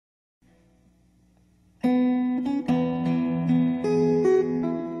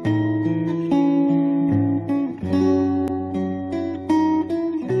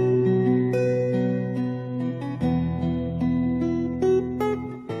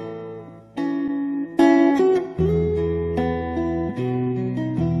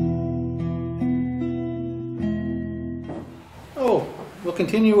We'll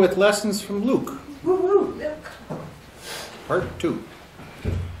continue with lessons from Luke. Part 2.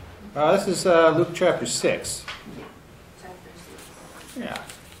 This is Luke chapter 6. Yeah.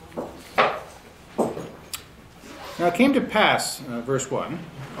 Now it came to pass, verse 1,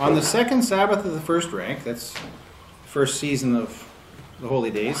 on the second Sabbath of the first rank, that's the first season of the holy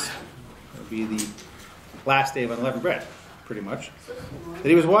days, that would be the last day of unleavened bread, pretty much, that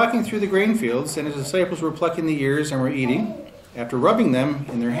he was walking through the grain fields, and his disciples were plucking the ears and were eating, after rubbing them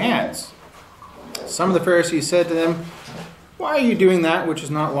in their hands. Some of the Pharisees said to them, "Why are you doing that which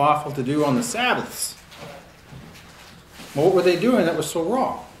is not lawful to do on the Sabbaths?" Well, what were they doing that was so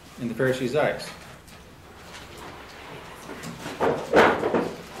wrong in the Pharisees' eyes?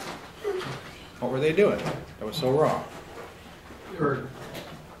 What were they doing that was so wrong? They were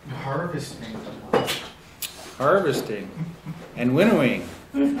harvesting. Harvesting and winnowing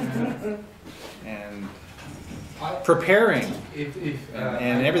and preparing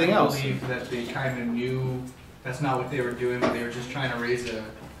and everything else. I believe that they kind of knew that's not what they were doing, but they were just trying to raise an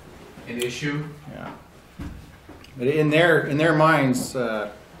issue. Yeah. But in their minds,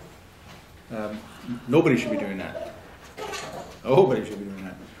 nobody should be doing that. Nobody should be doing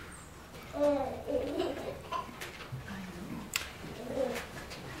that.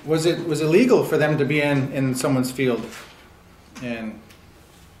 Was it legal for them to be in someone's field and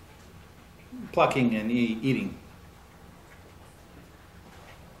plucking and eating?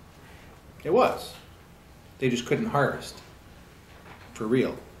 It was. They just couldn't harvest for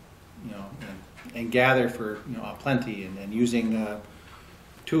real, and gather for plenty and using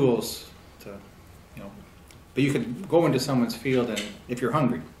tools to, But you could go into someone's field and if you're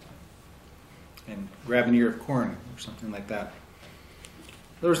hungry, and grab an ear of corn or something like that.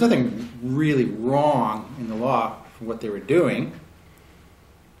 There was nothing really wrong in the law for what they were doing.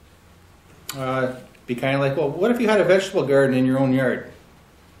 Be kind of like, well, what if you had a vegetable garden in your own yard?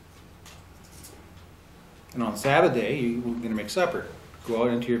 And on Sabbath day, you were going to make supper. Go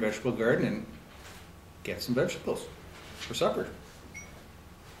out into your vegetable garden and get some vegetables for supper.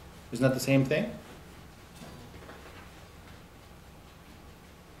 Isn't that the same thing?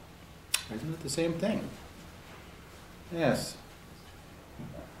 Isn't it the same thing? Yes.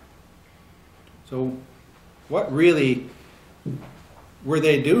 So, what really were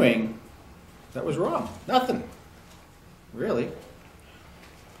they doing that was wrong? Nothing. Really.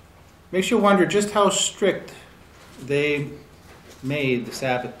 Makes you wonder just how strict they made the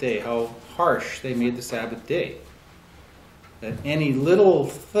Sabbath day, how harsh they made the Sabbath day. That any little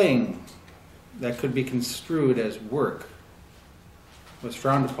thing that could be construed as work was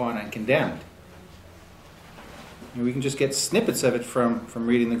frowned upon and condemned. And we can just get snippets of it from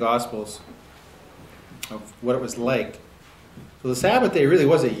reading the Gospels of what it was like. So the Sabbath day really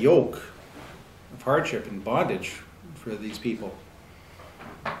was a yoke of hardship and bondage for these people.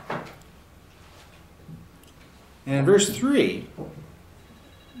 And in verse 3,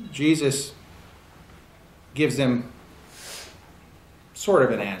 Jesus gives them sort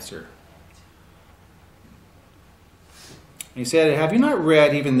of an answer. He said, "Have you not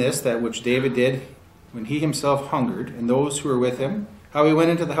read even this, that which David did when he himself hungered, and those who were with him, how he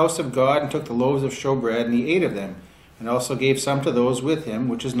went into the house of God and took the loaves of showbread, and he ate of them, and also gave some to those with him,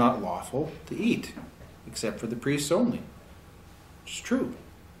 which is not lawful to eat, except for the priests only?" It's true.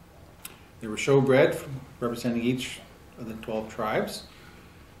 There was showbread representing each of the 12 tribes,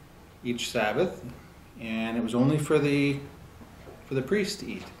 each Sabbath, and it was only for the priest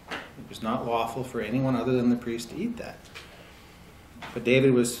to eat. It was not lawful for anyone other than the priest to eat that. But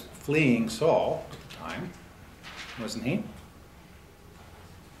David was fleeing Saul at the time, wasn't he?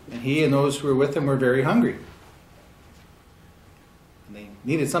 And he and those who were with him were very hungry. And they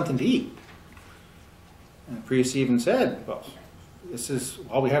needed something to eat. And the priest even said, "Well, this is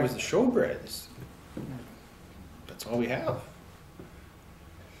all we have is the showbread. That's all we have."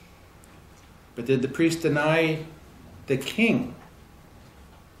 But did the priest deny the king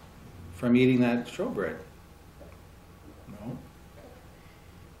from eating that showbread? No.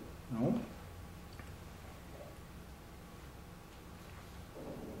 No.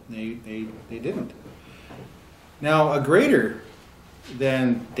 They didn't. Now, a greater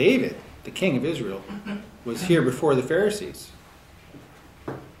than David, the king of Israel, was here before the Pharisees.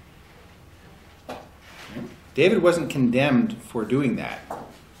 David wasn't condemned for doing that. I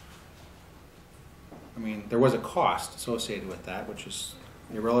mean, there was a cost associated with that, which is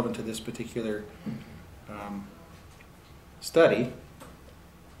irrelevant to this particular study.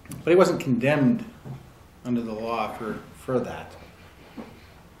 But he wasn't condemned under the law for that.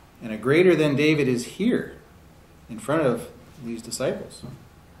 And a greater than David is here in front of these disciples.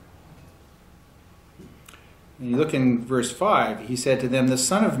 And you look in verse 5, he said to them, the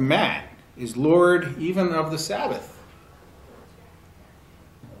Son of Man is Lord even of the Sabbath.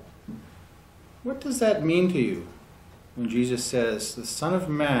 What does that mean to you when Jesus says, the Son of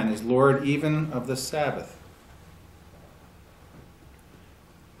Man is Lord even of the Sabbath?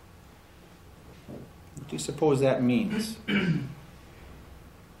 What do you suppose that means?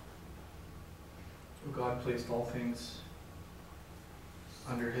 God placed all things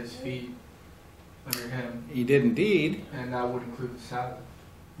under his feet, under him. He did indeed. And that would include the Sabbath.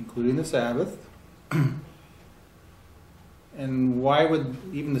 Including the Sabbath. And why would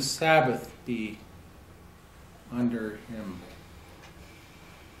even the Sabbath be under him?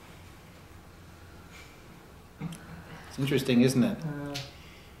 It's interesting, isn't it?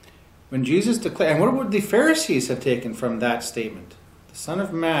 When Jesus declared, and what would the Pharisees have taken from that statement? The Son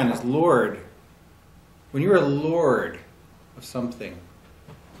of Man is Lord. When you're a Lord of something,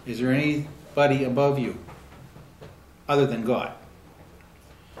 is there anybody above you other than God?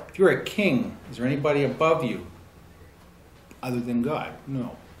 If you're a king, is there anybody above you other than God?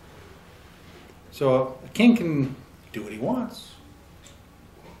 No. So a king can do what he wants,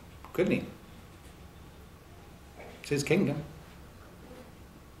 couldn't he? It's his kingdom.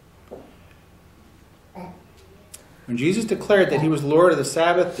 When Jesus declared that he was Lord of the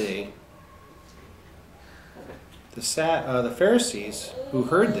Sabbath day, the Pharisees who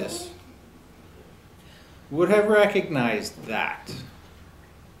heard this would have recognized that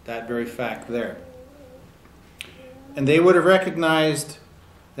very fact there. And they would have recognized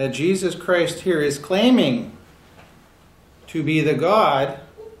that Jesus Christ here is claiming to be the God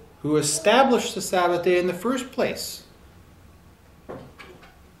who established the Sabbath day in the first place.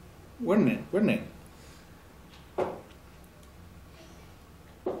 Wouldn't it?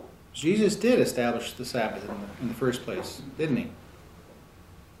 Jesus did establish the Sabbath in the first place, didn't he?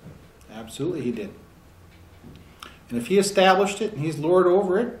 Absolutely he did. And if he established it and he's Lord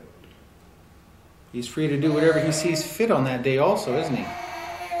over it, he's free to do whatever he sees fit on that day also, isn't he?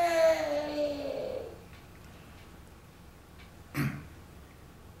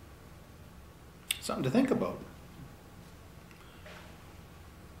 Something to think about.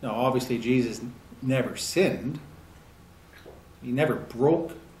 Now, obviously, Jesus never sinned. He never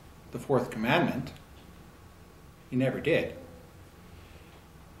broke the fourth commandment. He never did.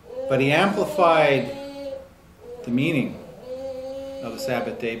 But he amplified the meaning of the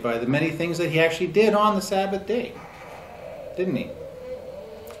Sabbath day by the many things that he actually did on the Sabbath day. Didn't he?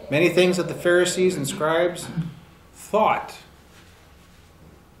 Many things that the Pharisees and scribes thought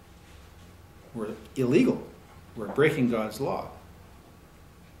were illegal, were breaking God's law.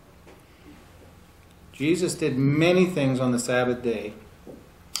 Jesus did many things on the Sabbath day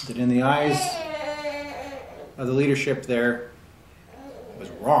that in the eyes of the leadership there was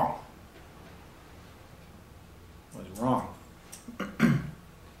wrong. Was wrong.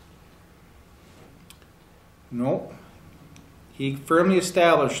 No. He firmly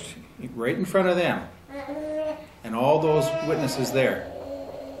established right in front of them and all those witnesses there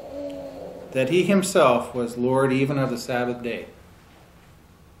that he himself was Lord even of the Sabbath day.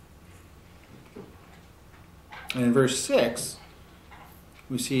 And in verse 6,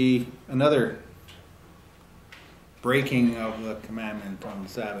 we see another breaking of the commandment on the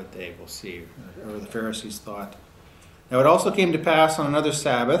Sabbath day, we'll see, or the Pharisees thought. Now it also came to pass on another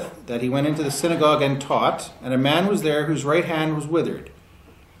Sabbath that he went into the synagogue and taught, and a man was there whose right hand was withered.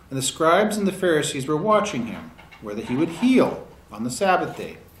 And the scribes and the Pharisees were watching him, whether he would heal on the Sabbath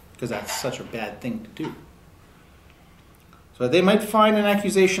day, because that's such a bad thing to do, so that they might find an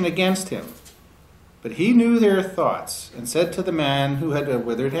accusation against him. But he knew their thoughts, and said to the man who had a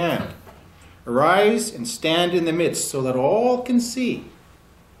withered hand, "Arise and stand in the midst, so that all can see."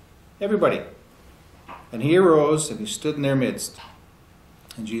 Everybody. And he arose, and he stood in their midst.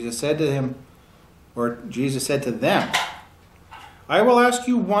 And Jesus said to him, or Jesus said to them, "I will ask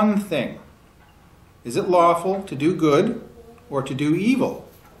you one thing. Is it lawful to do good or to do evil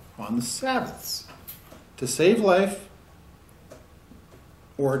on the Sabbaths, to save life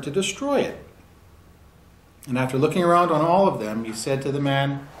or to destroy it?" And after looking around on all of them, he said to the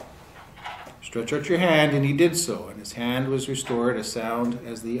man, "Stretch out your hand," and he did so, and his hand was restored as sound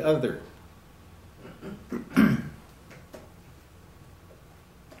as the other.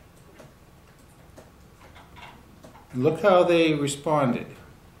 And look how they responded.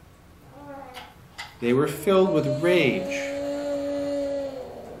 They were filled with rage,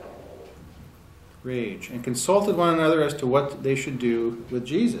 and consulted one another as to what they should do with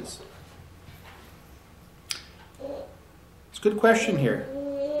Jesus. It's a good question here.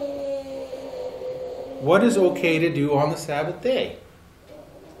 What is okay to do on the Sabbath day?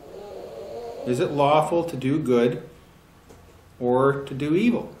 Is it lawful to do good or to do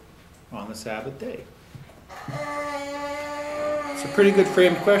evil on the Sabbath day? It's a pretty good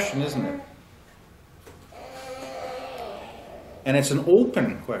framed question, isn't it? And it's an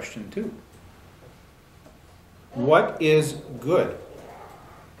open question, too. What is good?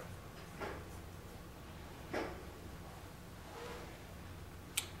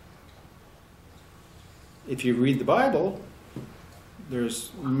 If you read the Bible,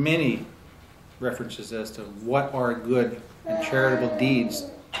 there's many references as to what are good and charitable deeds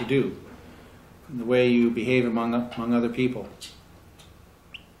to do, and the way you behave among other people.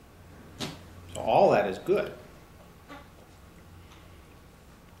 So all that is good.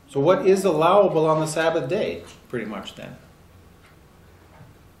 So what is allowable on the Sabbath day, pretty much then?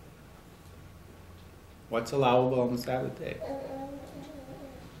 What's allowable on the Sabbath day?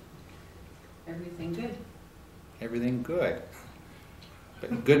 Everything good. Everything good.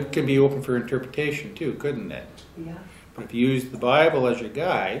 But good can be open for interpretation too, couldn't it? Yeah. But if you use the Bible as your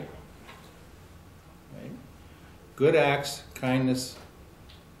guide, right, good acts, kindness,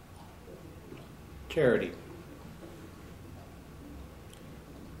 charity.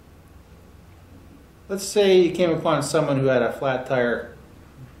 Let's say you came upon someone who had a flat tire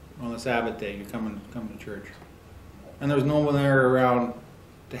on the Sabbath day. You're coming to church, and there was no one there around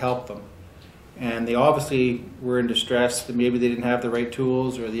to help them, and they obviously were in distress. That maybe they didn't have the right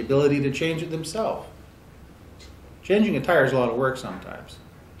tools or the ability to change it themselves. Changing a tire is a lot of work sometimes,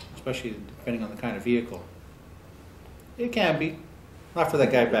 especially depending on the kind of vehicle. It can be, not for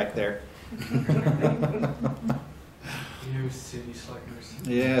that guy back there. You city slickers.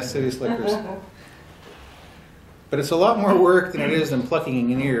 Yeah, city slickers. But it's a lot more work than it is than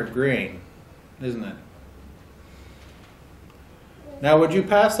plucking an ear of grain, isn't it? Now, would you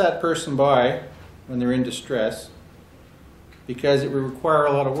pass that person by when they're in distress because it would require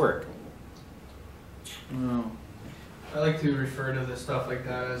a lot of work? No. I like to refer to the stuff like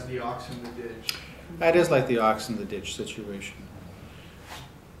that as the ox in the ditch. That is like the ox in the ditch situation.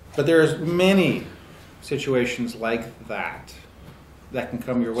 But there's many situations like that can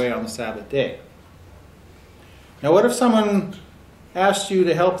come your way on the Sabbath day. Now, what if someone asked you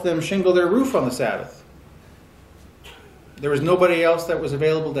to help them shingle their roof on the Sabbath? There was nobody else that was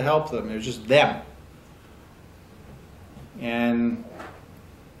available to help them. It was just them. And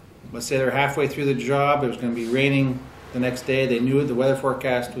let's say they're halfway through the job. It was going to be raining the next day. They knew the weather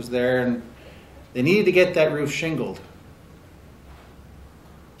forecast was there, and they needed to get that roof shingled.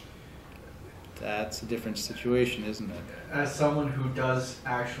 That's a different situation, isn't it? As someone who does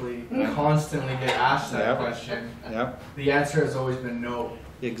actually constantly get asked that Yep. question, Yep, the answer has always been no.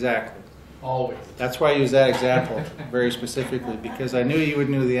 exactly. Always. That's why I use that example very specifically, because I knew you would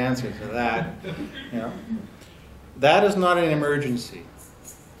know the answer to that. You know? That is not an emergency,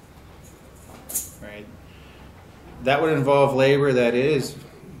 right? That would involve labor that is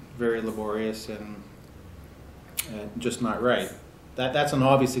very laborious and just not right. That's an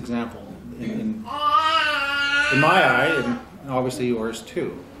obvious example in my eye, and obviously yours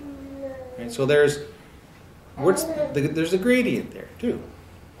too. Right? So there's a gradient there too.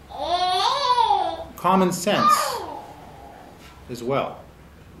 Common sense as well.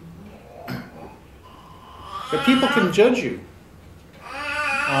 But people can judge you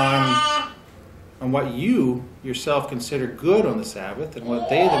on what you yourself consider good on the Sabbath and what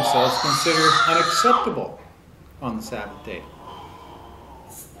they themselves consider unacceptable on the Sabbath day.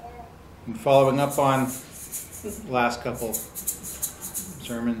 And following up on the last couple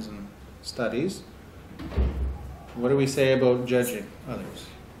sermons and studies, what do we say about judging others?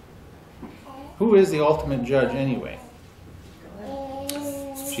 Who is the ultimate judge anyway?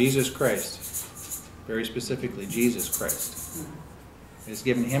 Jesus Christ. Very specifically, Jesus Christ. It is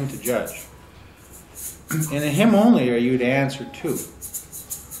given him to judge. And in him only are you to answer to.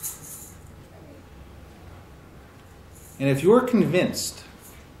 And if you're convinced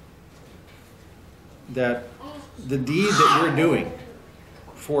that the deed that you're doing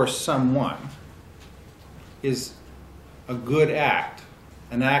for someone is a good act,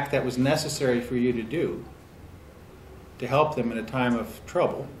 an act that was necessary for you to do to help them in a time of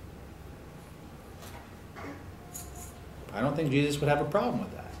trouble, I don't think Jesus would have a problem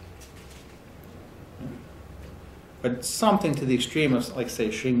with that. But something to the extreme of, like,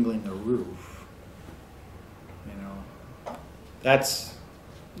 say, shingling a roof, that's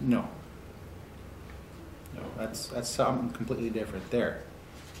no. No, that's something completely different there.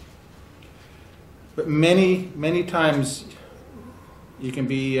 But many, many times you can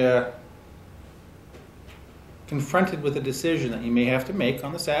be confronted with a decision that you may have to make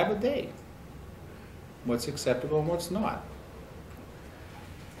on the Sabbath day. What's acceptable and what's not.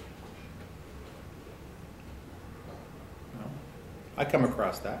 I come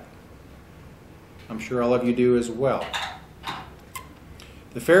across that. I'm sure all of you do as well.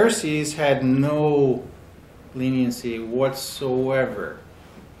 The Pharisees had no leniency whatsoever.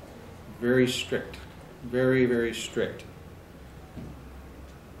 Very strict. Very, very strict.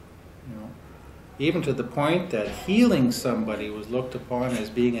 Even to the point that healing somebody was looked upon as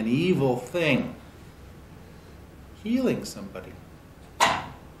being an evil thing. Healing somebody. I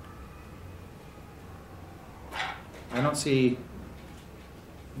don't see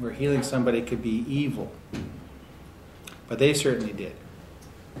where healing somebody could be evil. But they certainly did.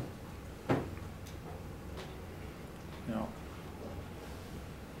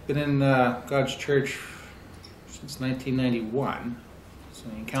 Been in God's church since 1991. So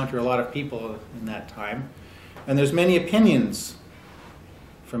you encounter a lot of people in that time. And there's many opinions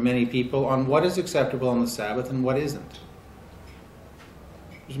from many people on what is acceptable on the Sabbath and what isn't.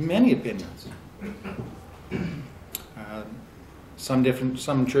 There's many opinions.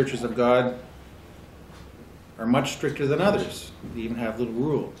 Some churches of God are much stricter than others. They even have little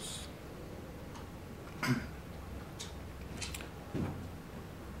rules.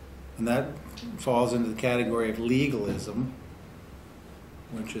 And that falls into the category of legalism,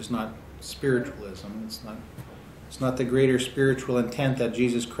 which is not spiritualism. It's not the greater spiritual intent that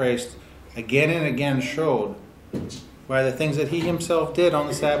Jesus Christ again and again showed by the things that he himself did on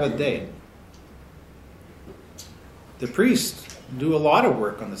the Sabbath day. The priests do a lot of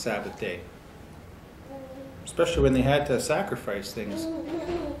work on the Sabbath day, especially when they had to sacrifice things.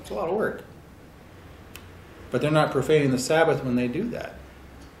 It's a lot of work. But they're not profaning the Sabbath when they do that.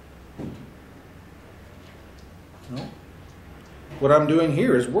 No. What I'm doing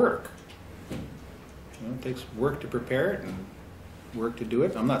here is work. It takes work to prepare it and work to do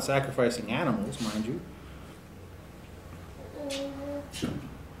it. I'm not sacrificing animals, mind you.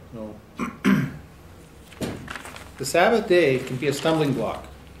 So, the Sabbath day can be a stumbling block.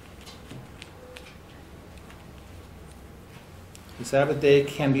 The Sabbath day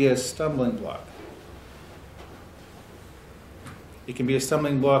can be a stumbling block. It can be a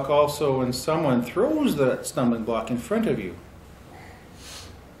stumbling block also when someone throws that stumbling block in front of you,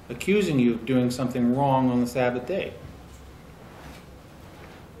 accusing you of doing something wrong on the Sabbath day.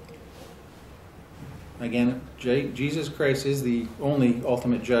 Again, Jesus Christ is the only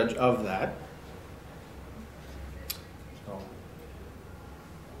ultimate judge of that. So,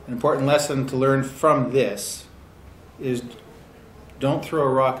 an important lesson to learn from this is don't throw a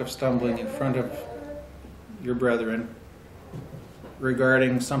rock of stumbling in front of your brethren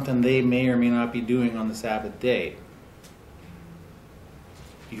regarding something they may or may not be doing on the Sabbath day.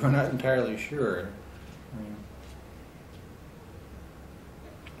 You're not entirely sure.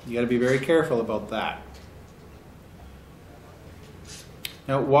 You got to be very careful about that.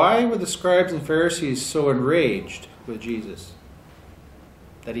 Now, why were the scribes and Pharisees so enraged with Jesus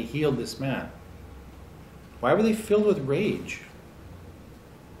that he healed this man? Why were they filled with rage?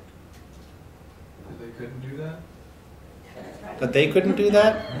 They couldn't do that? That they couldn't do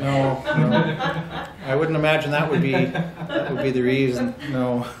that? No. I wouldn't imagine that would be the reason.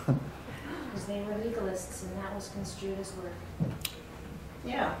 No. Because they were legalists, and that was construed as work.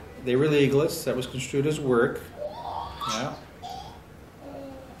 Yeah. They were legalists. That was construed as work. Yeah.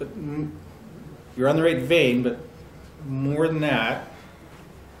 But you're on the right vein, but more than that,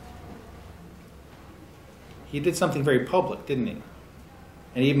 he did something very public, didn't he?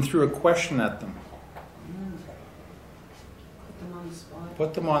 And he even threw a question at them.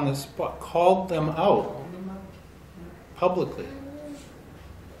 Put them on the spot. Called them out publicly.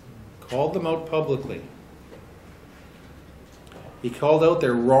 Called them out publicly. He called out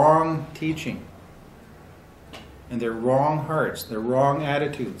their wrong teaching and their wrong hearts, their wrong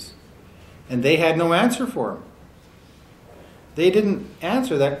attitudes. And they had no answer for him. They didn't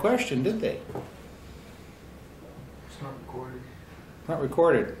answer that question, did they? It's not recorded. Not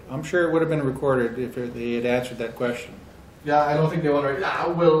recorded. I'm sure it would have been recorded if they had answered that question. Yeah, I don't think they want to.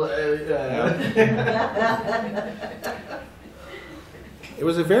 It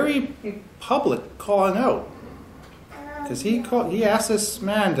was a very public calling out, because he asked this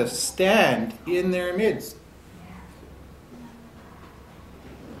man to stand in their midst,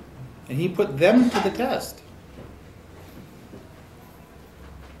 and he put them to the test.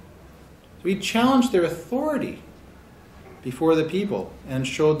 So he challenged their authority before the people and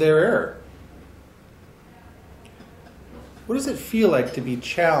showed their error. What does it feel like to be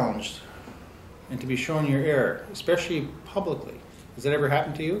challenged and to be shown your error, especially publicly? Has that ever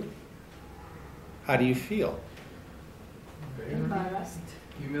happened to you? How do you feel? Embarrassed.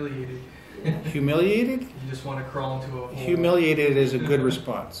 Humiliated. Humiliated? You just want to crawl into a hole. Humiliated is a good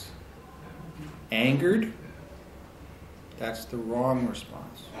response. Angered? That's the wrong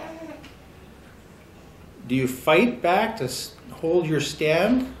response. Do you fight back to hold your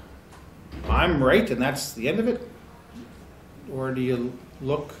stand? I'm right and that's the end of it? Or do you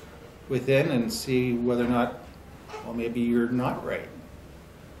look within and see whether or not, well, maybe you're not right?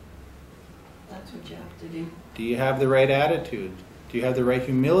 That's what you have to do. Do you have the right attitude? Do you have the right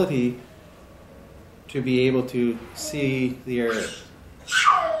humility to be able to see the error?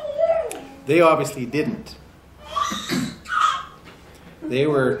 They obviously didn't. They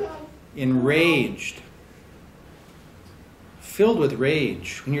were enraged. Filled with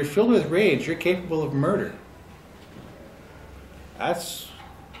rage. When you're filled with rage, you're capable of murder. That's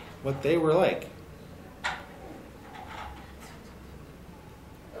what they were like. I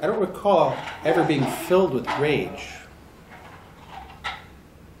don't recall ever being filled with rage.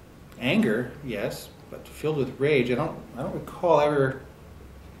 Anger, yes, but filled with rage, I don't recall ever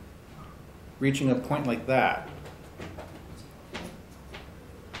reaching a point like that.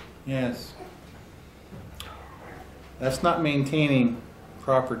 Yes. That's not maintaining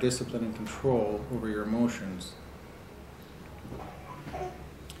proper discipline and control over your emotions.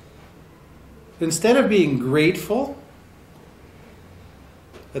 Instead of being grateful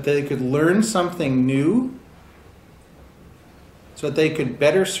that they could learn something new so that they could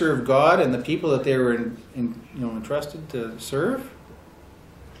better serve God and the people that they were entrusted to serve,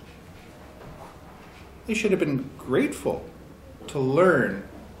 they should have been grateful to learn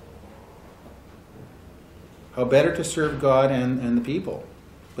how better to serve God and the people.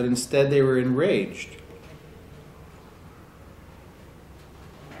 But instead they were enraged.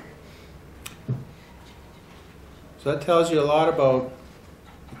 So that tells you a lot about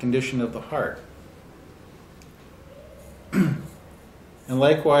the condition of the heart. And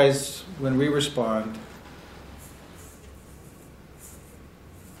likewise, when we respond,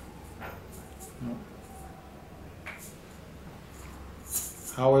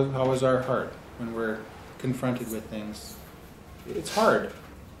 how is our heart when we're confronted with things? It's hard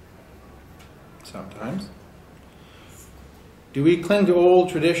sometimes. Do we cling to old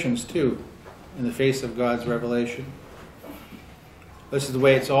traditions too in the face of God's revelation? This is the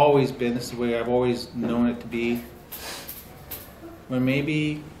way it's always been. This is the way I've always known it to be. When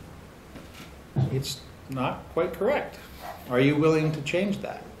maybe it's not quite correct. Are you willing to change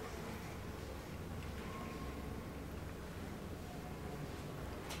that?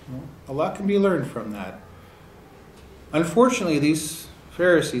 Well, a lot can be learned from that. Unfortunately, these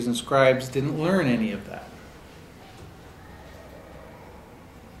Pharisees and scribes didn't learn any of that.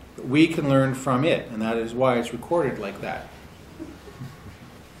 But we can learn from it, and that is why it's recorded like that.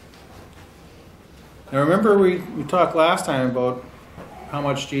 Now remember we talked last time about how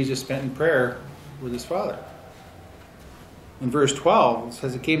much Jesus spent in prayer with his Father. In verse 12, it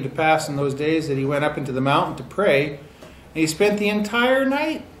says, it came to pass in those days that he went up into the mountain to pray, and he spent the entire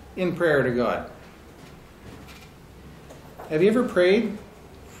night in prayer to God. Have you ever prayed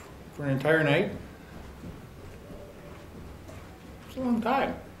for an entire night? It's a long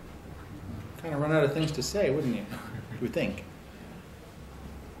time. Kind of run out of things to say, wouldn't you? You would think.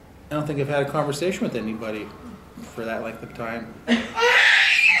 I don't think I've had a conversation with anybody for that length of time.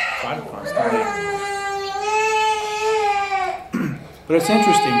 I'm constantly. But it's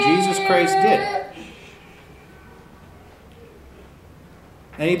interesting. Jesus Christ did.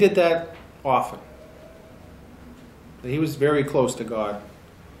 And he did that often. He was very close to God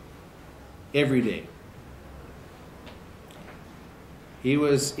every day. He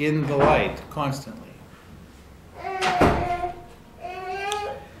was in the light constantly.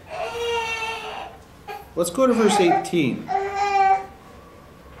 Let's go to verse 18.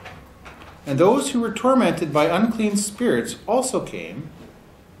 And those who were tormented by unclean spirits also came,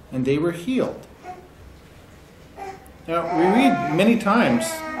 and they were healed. Now, we read many times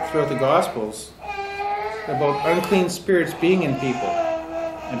throughout the Gospels about unclean spirits being in people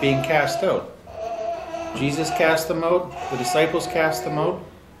and being cast out. Jesus cast them out. The disciples cast them out.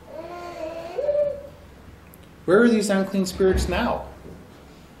 Where are these unclean spirits now?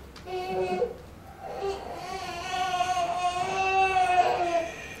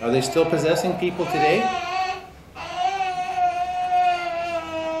 Are they still possessing people today?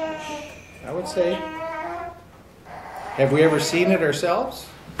 I would say. Have we ever seen it ourselves?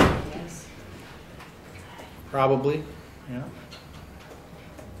 Yes. Probably. Yeah.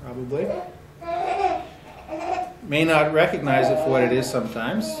 Probably. May not recognize it for what it is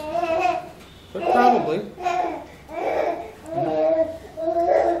sometimes, but probably.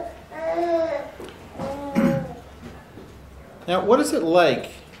 Now, what is it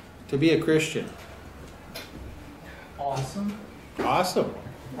like to be a Christian? Awesome. Awesome.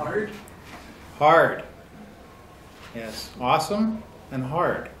 Hard. Hard. Yes, awesome and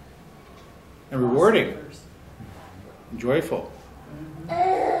hard. And rewarding and joyful.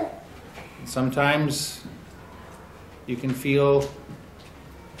 And sometimes you can feel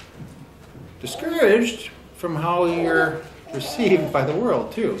discouraged from how you're received by the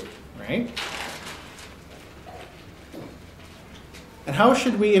world too, right? And how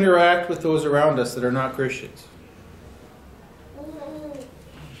should we interact with those around us that are not Christians? You're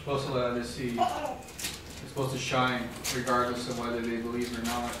supposed to let others see. You're supposed to shine regardless of whether they believe or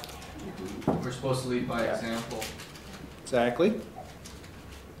not. We're supposed to lead by example. Exactly.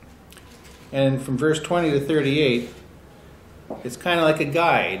 And from verse 20 to 38, it's kind of like a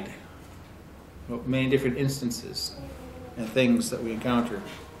guide of many different instances and things that we encounter.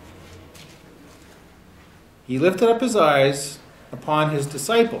 He lifted up his eyes upon his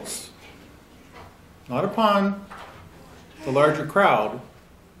disciples, not upon the larger crowd,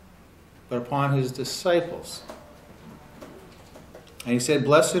 but upon his disciples. And he said,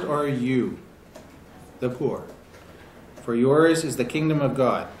 "Blessed are you, the poor, for yours is the kingdom of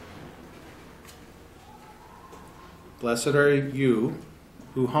God. Blessed are you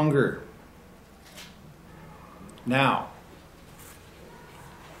who hunger now."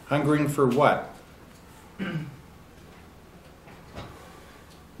 Hungering for what?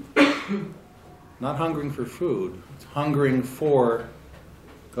 Not hungering for food. It's hungering for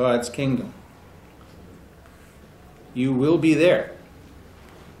God's kingdom. You will be there.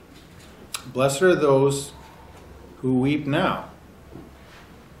 Blessed are those who weep now.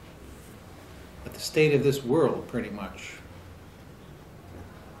 At the state of this world, pretty much.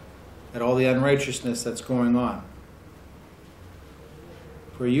 At all the unrighteousness that's going on.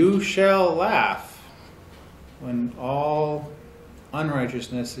 For you shall laugh when all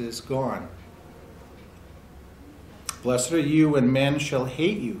unrighteousness is gone. Blessed are you when men shall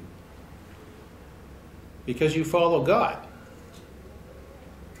hate you, because you follow God,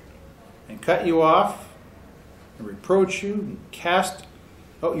 and cut you off, and reproach you, and cast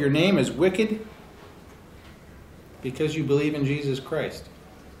out your name as wicked, because you believe in Jesus Christ.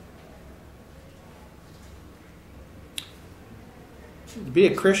 To be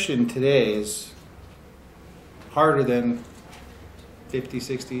a Christian today is harder than 50,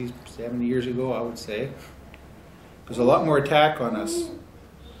 60, 70 years ago, I would say. There's a lot more attack on us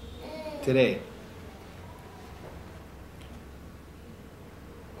today.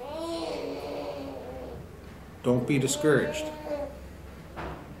 Don't be discouraged.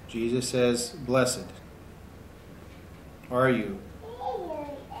 Jesus says, "Blessed are you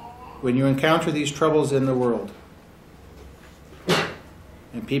when you encounter these troubles in the world."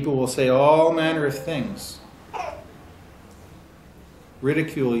 And people will say all manner of things,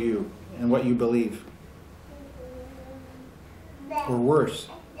 ridicule you and what you believe. Or worse.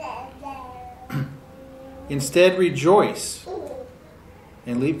 Instead, rejoice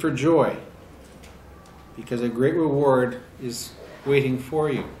and leap for joy, because a great reward is waiting for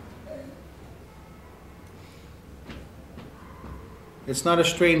you. It's not a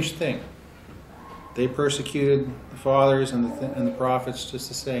strange thing. They persecuted the fathers and the prophets just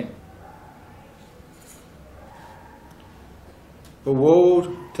the same. But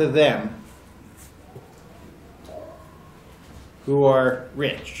woe to them who are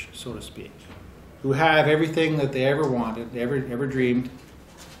rich, so to speak, who have everything that they ever wanted, ever dreamed,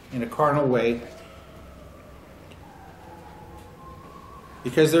 in a carnal way,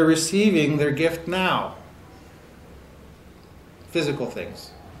 because they're receiving their gift now. Physical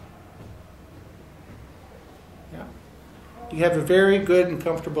things. Yeah. You have a very good and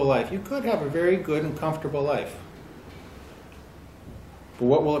comfortable life. You could have a very good and comfortable life. But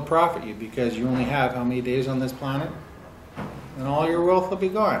what will it profit you? Because you only have how many days on this planet? And all your wealth will be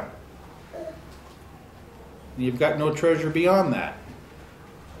gone. And you've got no treasure beyond that.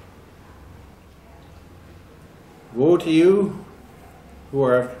 Woe to you who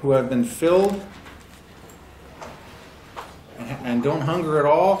have been filled and don't hunger at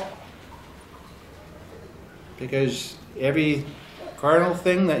all, because every carnal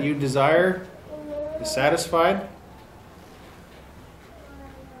thing that you desire is satisfied.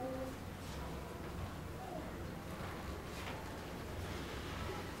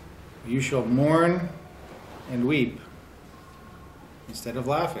 You shall mourn and weep instead of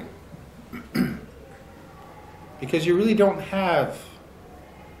laughing. Because you really don't have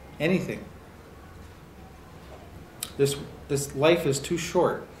anything. This life is too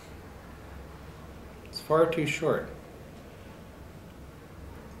short. It's far too short.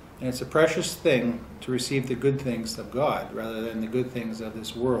 And it's a precious thing to receive the good things of God rather than the good things of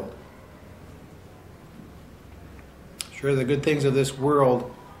this world. Sure, the good things of this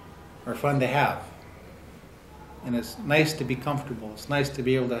world are fun to have. And it's nice to be comfortable. It's nice to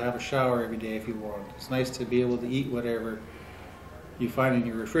be able to have a shower every day if you want. It's nice to be able to eat whatever you find in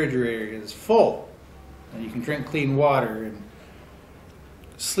your refrigerator is full. And you can drink clean water and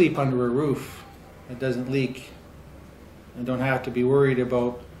sleep under a roof that doesn't leak. And don't have to be worried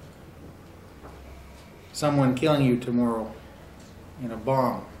about someone killing you tomorrow in a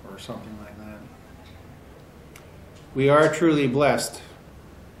bomb or something like that. We are truly blessed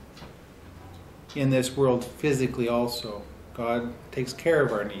in this world physically also. God takes care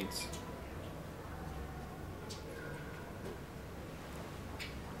of our needs.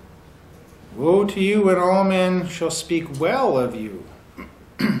 Woe to you when all men shall speak well of you,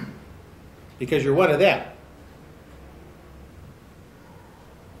 because you're one of them.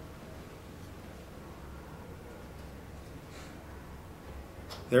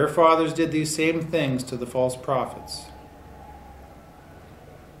 Their fathers did these same things to the false prophets.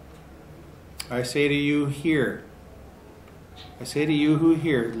 I say to you who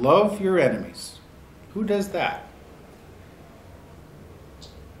hear, love your enemies. Who does that?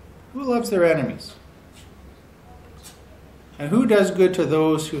 Who loves their enemies? And who does good to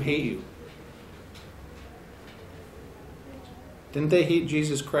those who hate you? Didn't they hate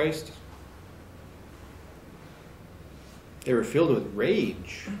Jesus Christ? They were filled with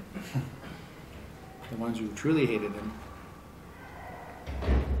rage. The ones who truly hated him.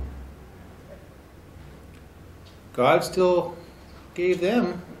 God still gave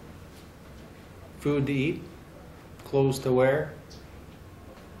them food to eat, clothes to wear,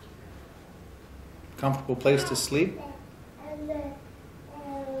 comfortable place to sleep.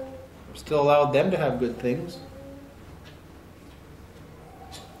 Still allowed them to have good things.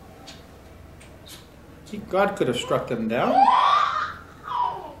 God could have struck them down,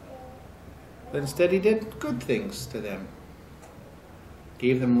 but instead he did good things to them.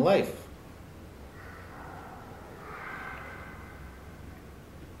 Gave them life.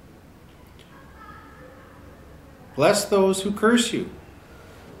 Bless those who curse you.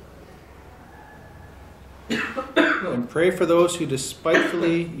 And pray for those who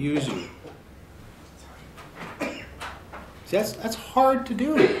despitefully use you. See, that's hard to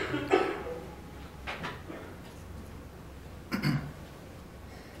do.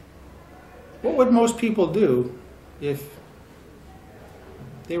 What would most people do if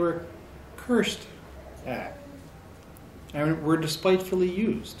they were cursed at and were despitefully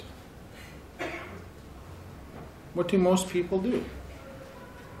used? What do most people do?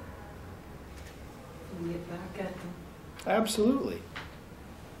 Get back at them. Absolutely.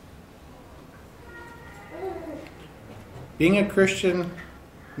 Being a Christian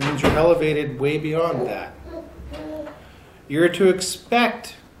means you're elevated way beyond that. You're to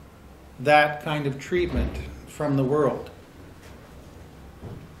expect that kind of treatment from the world.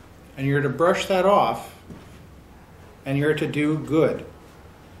 And you're to brush that off, and you're to do good.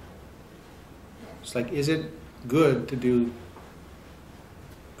 It's like, is it good to do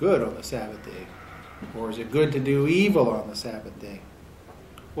good on the Sabbath day? Or is it good to do evil on the Sabbath day?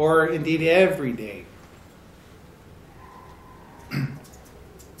 Or indeed every day?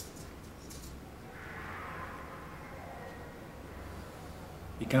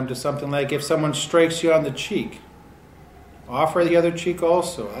 You come to something like, if someone strikes you on the cheek, offer the other cheek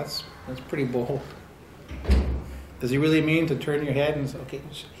also. That's pretty bold. Does he really mean to turn your head and say, okay,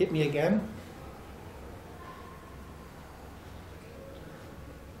 hit me again?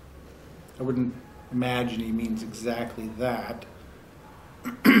 I wouldn't imagine he means exactly that.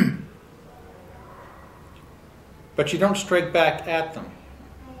 But you don't strike back at them.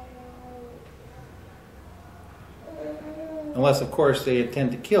 Unless, of course, they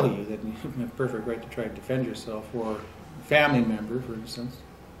intend to kill you, then you have a perfect right to try to defend yourself, or a family member, for instance.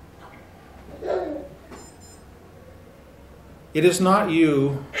 It is not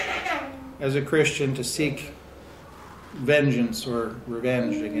you, as a Christian, to seek vengeance or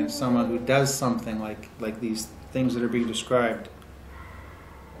revenge against someone who does something like these things that are being described.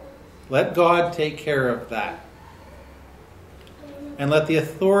 Let God take care of that. And let the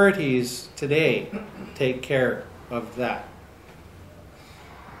authorities today take care of that.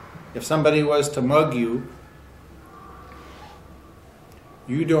 If somebody was to mug you,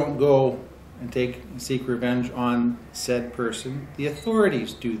 you don't go and seek revenge on said person. The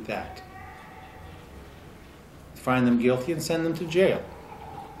authorities do that. Find them guilty and send them to jail.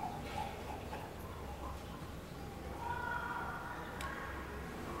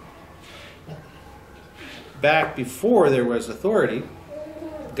 Back before there was authority,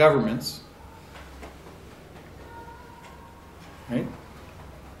 governments, right?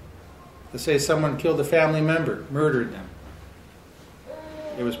 Let's say someone killed a family member, murdered them.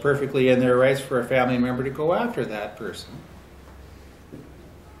 it was perfectly in their rights for a family member to go after that person.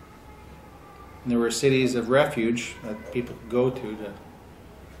 And there were cities of refuge that people could go to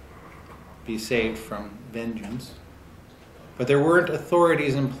be saved from vengeance. But there weren't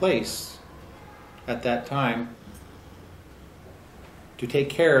authorities in place at that time to take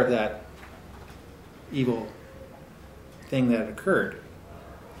care of that evil thing that occurred.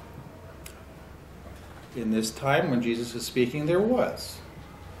 In this time when Jesus was speaking, there was.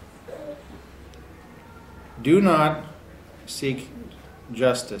 Do not seek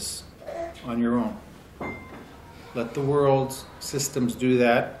justice on your own. Let the world's systems do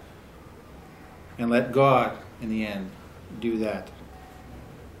that, and let God, in the end, do that.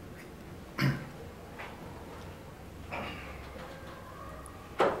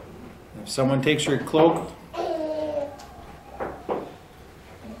 If someone takes your cloak,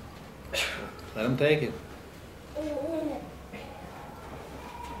 let them take it.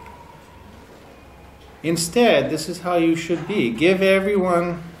 Instead, this is how you should be. Give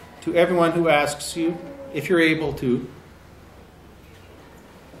to everyone who asks you, if you're able to.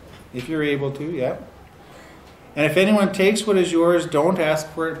 If you're able to, yeah. And if anyone takes what is yours, don't ask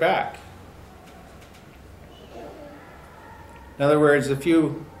for it back. In other words, if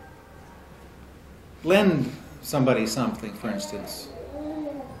you lend somebody something, for instance,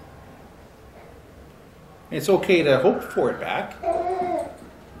 it's okay to hope for it back,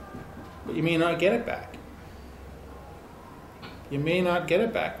 but you may not get it back. You may not get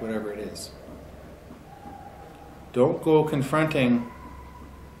it back, whatever it is. Don't go confronting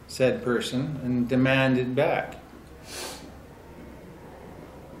said person and demand it back.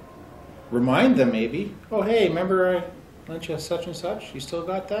 Remind them maybe, oh hey, remember I lent you such and such? You still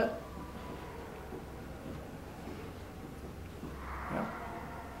got that? Yeah.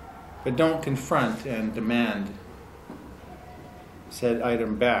 But don't confront and demand said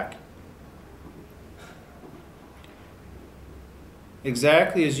item back.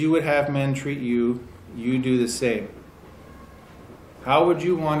 Exactly as you would have men treat you, you do the same. How would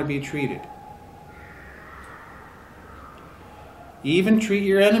you want to be treated? Even treat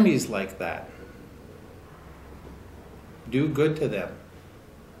your enemies like that. Do good to them.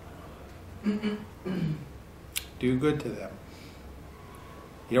 Do good to them.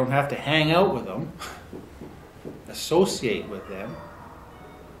 You don't have to hang out with them, associate with them.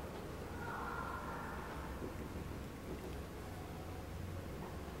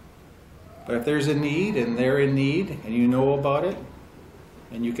 But if there's a need and they're in need and you know about it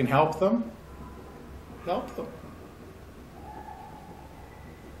and you can help them, help them.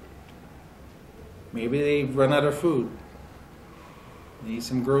 Maybe they've run out of food. They need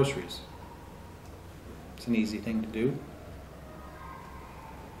some groceries. It's an easy thing to do.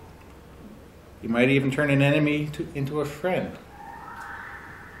 You might even turn an enemy into a friend.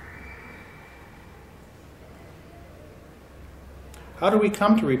 How do we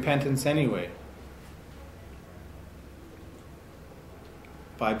come to repentance anyway?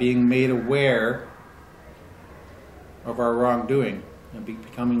 By being made aware of our wrongdoing and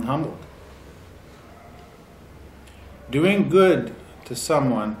becoming humbled. Doing good to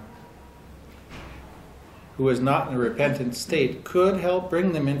someone who is not in a repentant state could help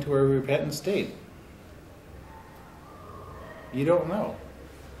bring them into a repentant state. You don't know.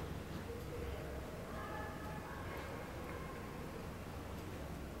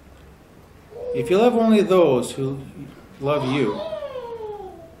 If you love only those who love you,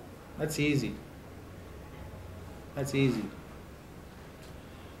 that's easy. That's easy.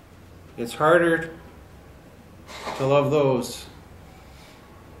 It's harder to love those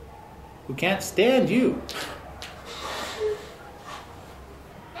who can't stand you.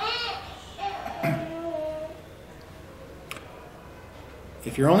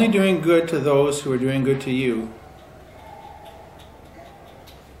 If you're only doing good to those who are doing good to you,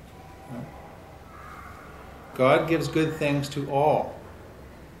 God gives good things to all,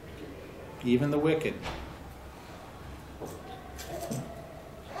 even the wicked.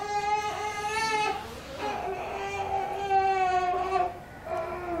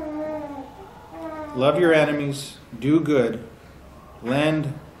 Love your enemies, do good,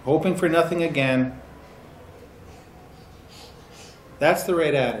 lend, hoping for nothing again. That's the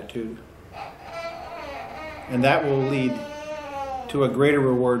right attitude. And that will lead to a greater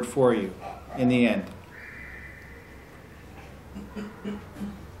reward for you in the end.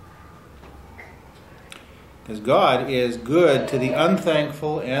 Because God is good to the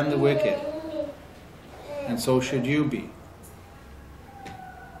unthankful and the wicked. And so should you be.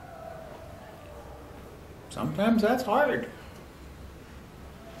 Sometimes that's hard.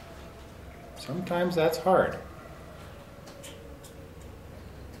 Sometimes that's hard.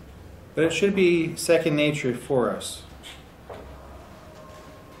 But it should be second nature for us.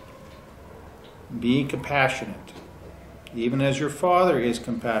 Be compassionate, even as your Father is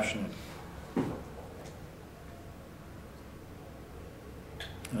compassionate.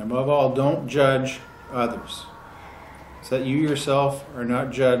 And above all, don't judge others, so that you yourself are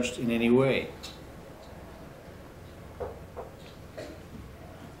not judged in any way.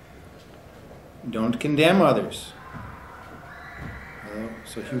 Don't condemn others,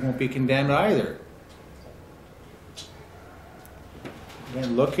 so you won't be condemned either.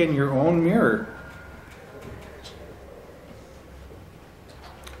 Again, look in your own mirror.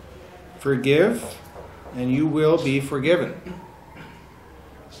 Forgive, and you will be forgiven.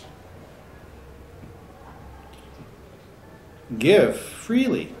 Give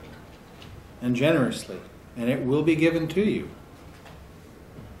freely and generously, and it will be given to you.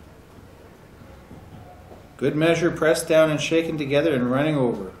 Good measure, pressed down and shaken together and running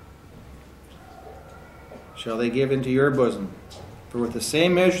over, shall they give into your bosom. For with the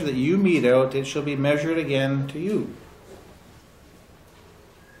same measure that you mete out, it shall be measured again to you.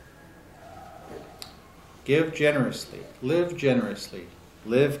 Give generously, live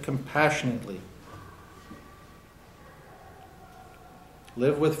compassionately.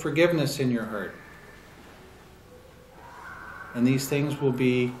 Live with forgiveness in your heart. And these things will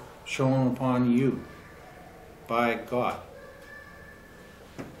be shown upon you by God.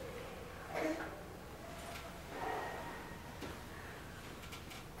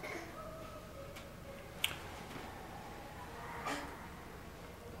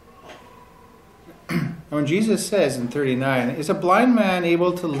 When Jesus says in 39, is a blind man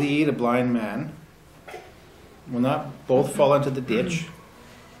able to lead a blind man? Will not both fall into the ditch?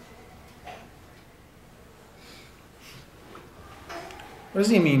 What does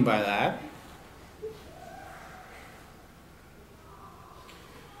he mean by that?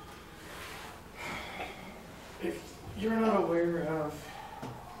 If you're not aware of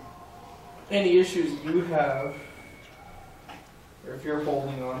any issues you have, or if you're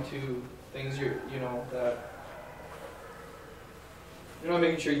holding on to things that you're not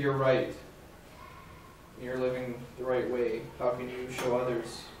making sure you're right, you're living the right way, how can you show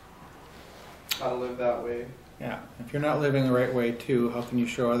others how to live that way? Yeah, if you're not living the right way too, how can you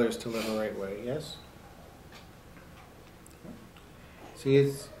show others to live the right way? Yes? See,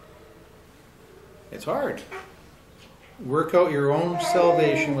 it's hard. Work out your own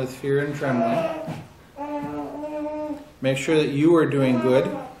salvation with fear and trembling. Make sure that you are doing good.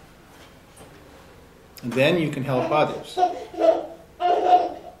 And then you can help others. It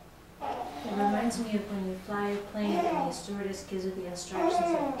reminds me of when you fly a plane and the stewardess gives you the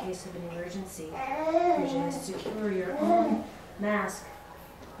instructions in case of an emergency. You're to secure your own mask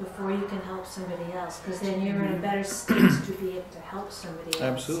before you can help somebody else, because then you're in a better state to be able to help somebody else.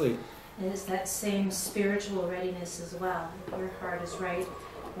 Absolutely. And it's that same spiritual readiness as well. If your heart is right,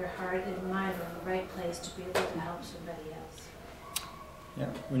 your heart and mind are in the right place to be able to help somebody else. Yeah,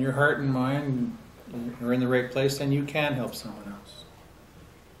 when your heart and mind are in the right place, then you can help someone else.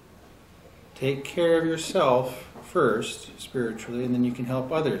 Take care of yourself first, spiritually, and then you can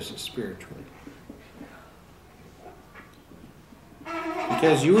help others spiritually.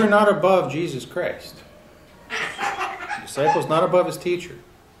 Because you are not above Jesus Christ. The disciple is not above his teacher.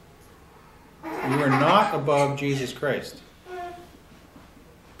 You are not above Jesus Christ.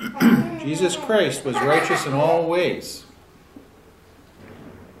 Jesus Christ was righteous in all ways.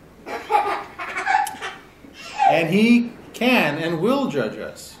 And he can and will judge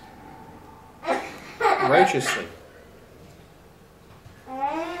us righteously.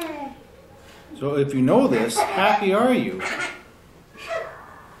 So if you know this, happy are you.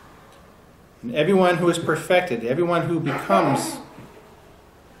 And everyone who is perfected, everyone who becomes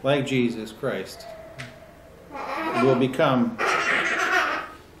like Jesus Christ, will become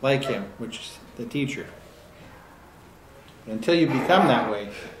like him, which is the teacher. Until you become that way,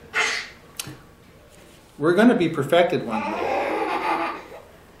 we're going to be perfected one day.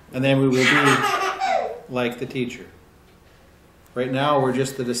 And then we will be like the teacher. Right now, we're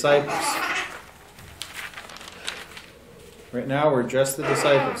just the disciples. Right now, we're just the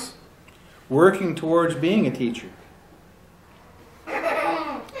disciples, working towards being a teacher.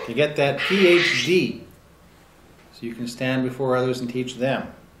 To get that PhD, so you can stand before others and teach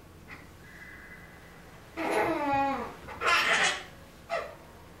them.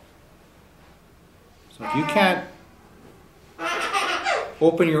 So if you can't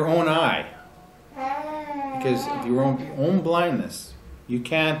open your own eye, because of your own blindness, you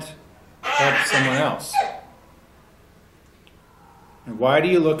can't help someone else. And why do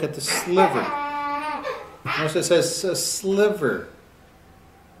you look at the sliver? Notice it says a sliver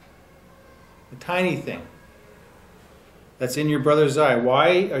a tiny thing that's in your brother's eye.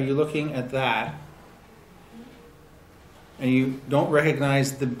 Why are you looking at that and you don't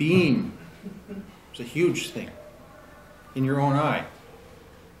recognize the beam? It's a huge thing in your own eye.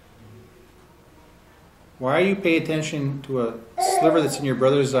 Why are you paying attention to a sliver that's in your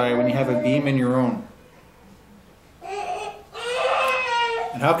brother's eye when you have a beam in your own?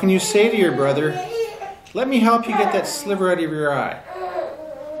 And how can you say to your brother, let me help you get that sliver out of your eye.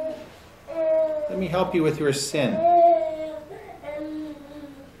 Let me help you with your sin.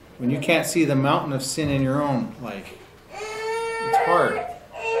 When you can't see the mountain of sin in your own life. It's hard.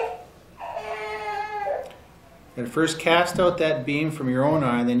 You gotta first cast out that beam from your own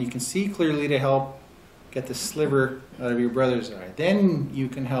eye, and then you can see clearly to help get the sliver out of your brother's eye. Then you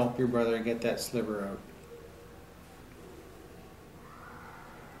can help your brother get that sliver out.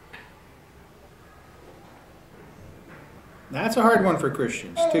 That's a hard one for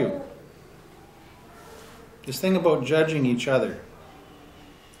Christians too. This thing about judging each other.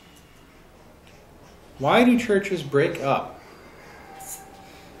 Why do churches break up?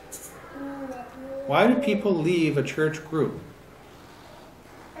 Why do people leave a church group?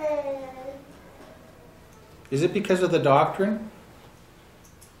 Is it because of the doctrine?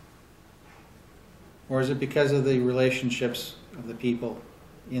 Or is it because of the relationships of the people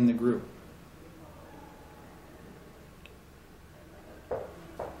in the group?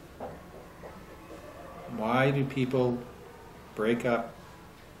 Why do people break up?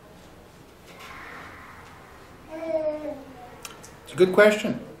 It's a good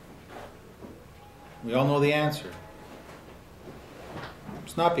question. We all know the answer.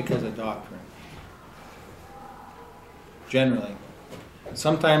 It's not because of doctrine. Generally.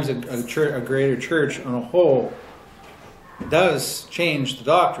 Sometimes a greater church on a whole does change the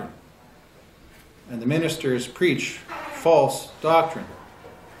doctrine. And the ministers preach false doctrine.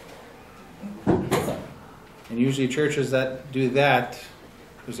 And usually churches that do that,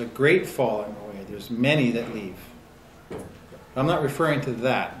 there's a great falling away. There's many that leave. I'm not referring to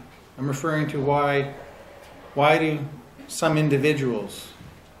that. I'm referring to why do some individuals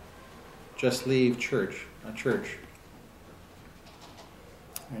just leave a church?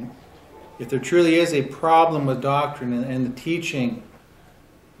 Right? If there truly is a problem with doctrine and the teaching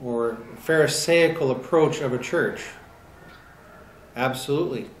or Pharisaical approach of a church,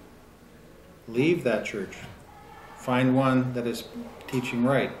 absolutely. Leave that church. Find one that is teaching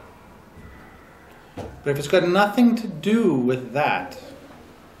right. But if it's got nothing to do with that,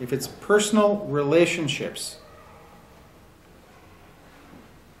 if it's personal relationships,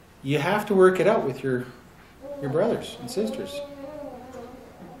 you have to work it out with your brothers and sisters.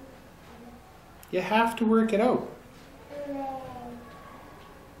 You have to work it out.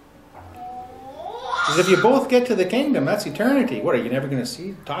 Because if you both get to the kingdom, that's eternity. What, are you never going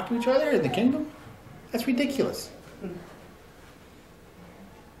to talk to each other in the kingdom? That's ridiculous.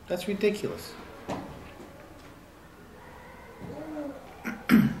 That's ridiculous.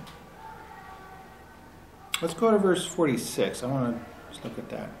 Let's go to verse 46. I want to just look at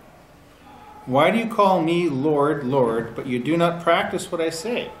that. Why do you call me Lord, Lord, but you do not practice what I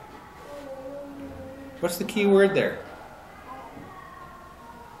say? What's the key word there?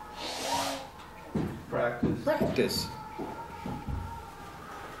 Practice. Practice.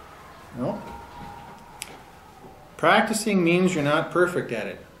 No. Practicing means you're not perfect at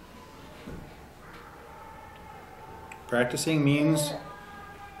it. Practicing means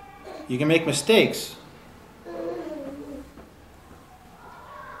you can make mistakes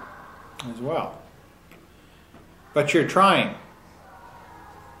as well. But you're trying.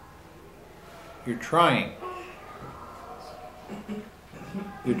 You're trying.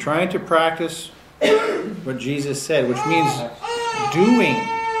 You're trying to practice what Jesus said, which means doing.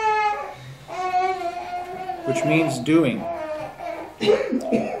 Which means doing.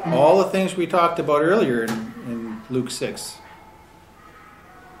 All the things we talked about earlier in Luke 6.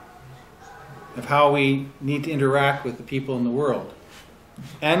 Of how we need to interact with the people in the world.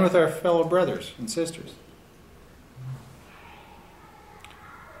 And with our fellow brothers and sisters.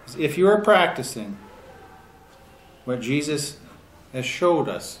 If you are practicing what Jesus has showed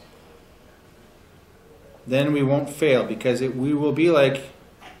us, then we won't fail, because we will be like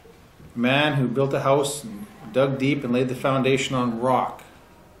a man who built a house and dug deep and laid the foundation on rock.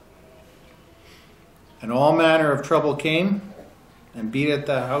 And all manner of trouble came and beat at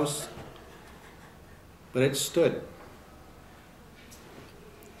the house, but it stood.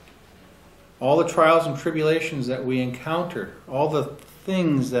 All the trials and tribulations that we encounter, all the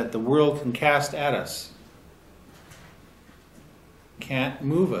things that the world can cast at us, can't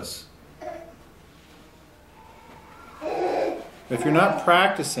move us. If you're not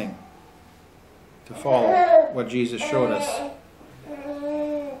practicing to follow what Jesus showed us,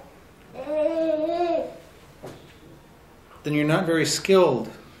 then you're not very skilled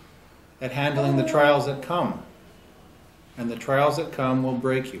at handling the trials that come. And the trials that come will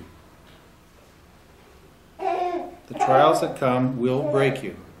break you. The trials that come will break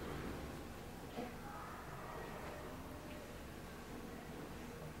you.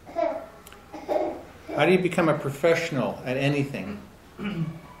 How do you become a professional at anything? You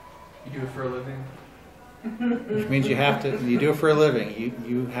do it for a living. Which means you do it for a living.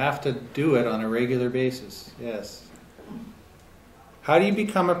 You have to do it on a regular basis. Yes. How do you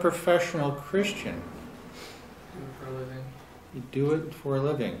become a professional Christian? Do it for a living. You do it for a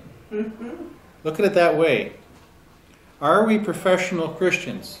living. Look at it that way. Are we professional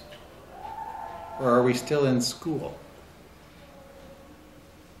Christians? Or are we still in school?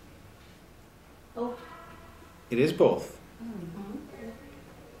 Oh. It is both.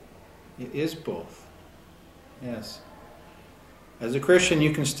 It is both. Yes. As a Christian,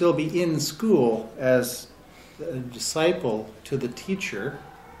 you can still be in school as a disciple to the teacher,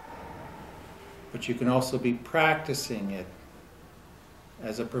 but you can also be practicing it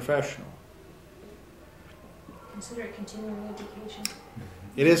as a professional. Consider it continuing education.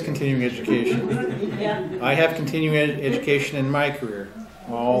 It is continuing education. Yeah. I have continuing education in my career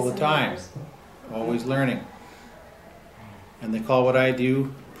all the time, always learning. And they call what I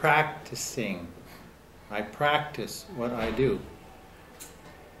do practicing. I practice what I do.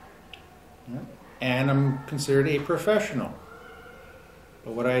 And I'm considered a professional.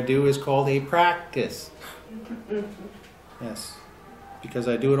 But what I do is called a practice. Yes, because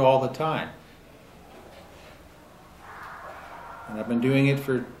I do it all the time. And I've been doing it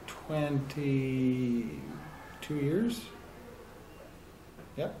for 22 years.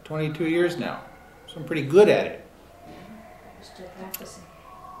 Yep, 22 years now. So I'm pretty good at it. You're still practicing.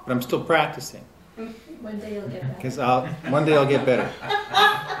 But I'm still practicing. One day you'll get better. Because one day I'll get better.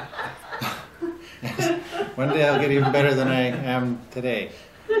 Yes. One day I'll get even better than I am today.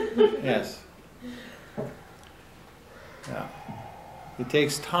 Yes. Yeah. It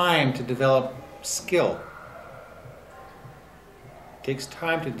takes time to develop skill. It takes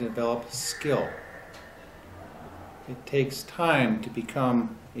time to develop skill. It takes time to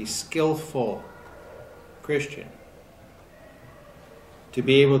become a skillful Christian. To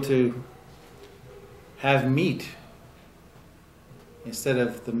be able to have meat instead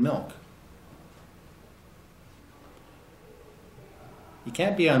of the milk. You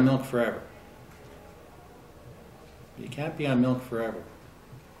can't be on milk forever. You can't be on milk forever.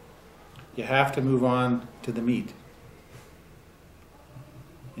 You have to move on to the meat.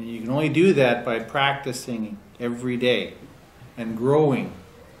 And you can only do that by practicing every day and growing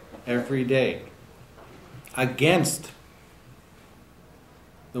every day against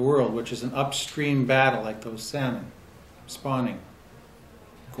the world, which is an upstream battle like those salmon spawning,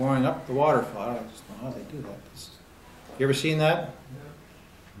 going up the waterfall. I don't know how they do that. You ever seen that?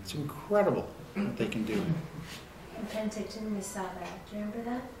 It's incredible what they can do. In Penticton, we saw that. Do you remember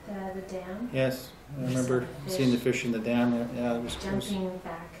that? The dam? Yes, I remember seeing the fish in the dam. Yeah, it was jumping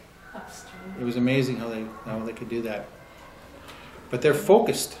back upstream. It was amazing how they could do that. But they're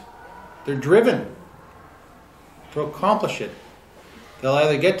focused. They're driven to accomplish it. They'll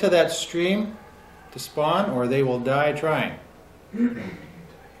either get to that stream to spawn or they will die trying.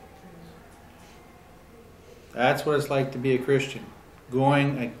 That's what it's like to be a Christian.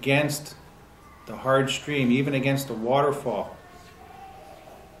 Going against the hard stream, even against the waterfall.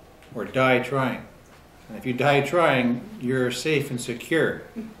 Or die trying. And if you die trying, you're safe and secure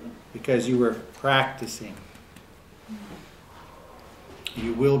because you were practicing.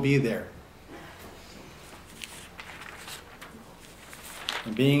 You will be there.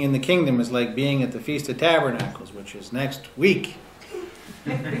 And being in the kingdom is like being at the Feast of Tabernacles, which is next week.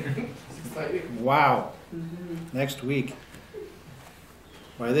 Wow. Next week.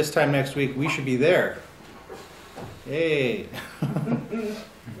 By this time next week, we should be there. Yay.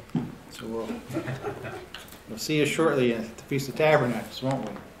 So we'll see you shortly at the Feast of Tabernacles, won't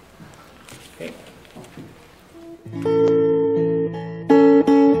we?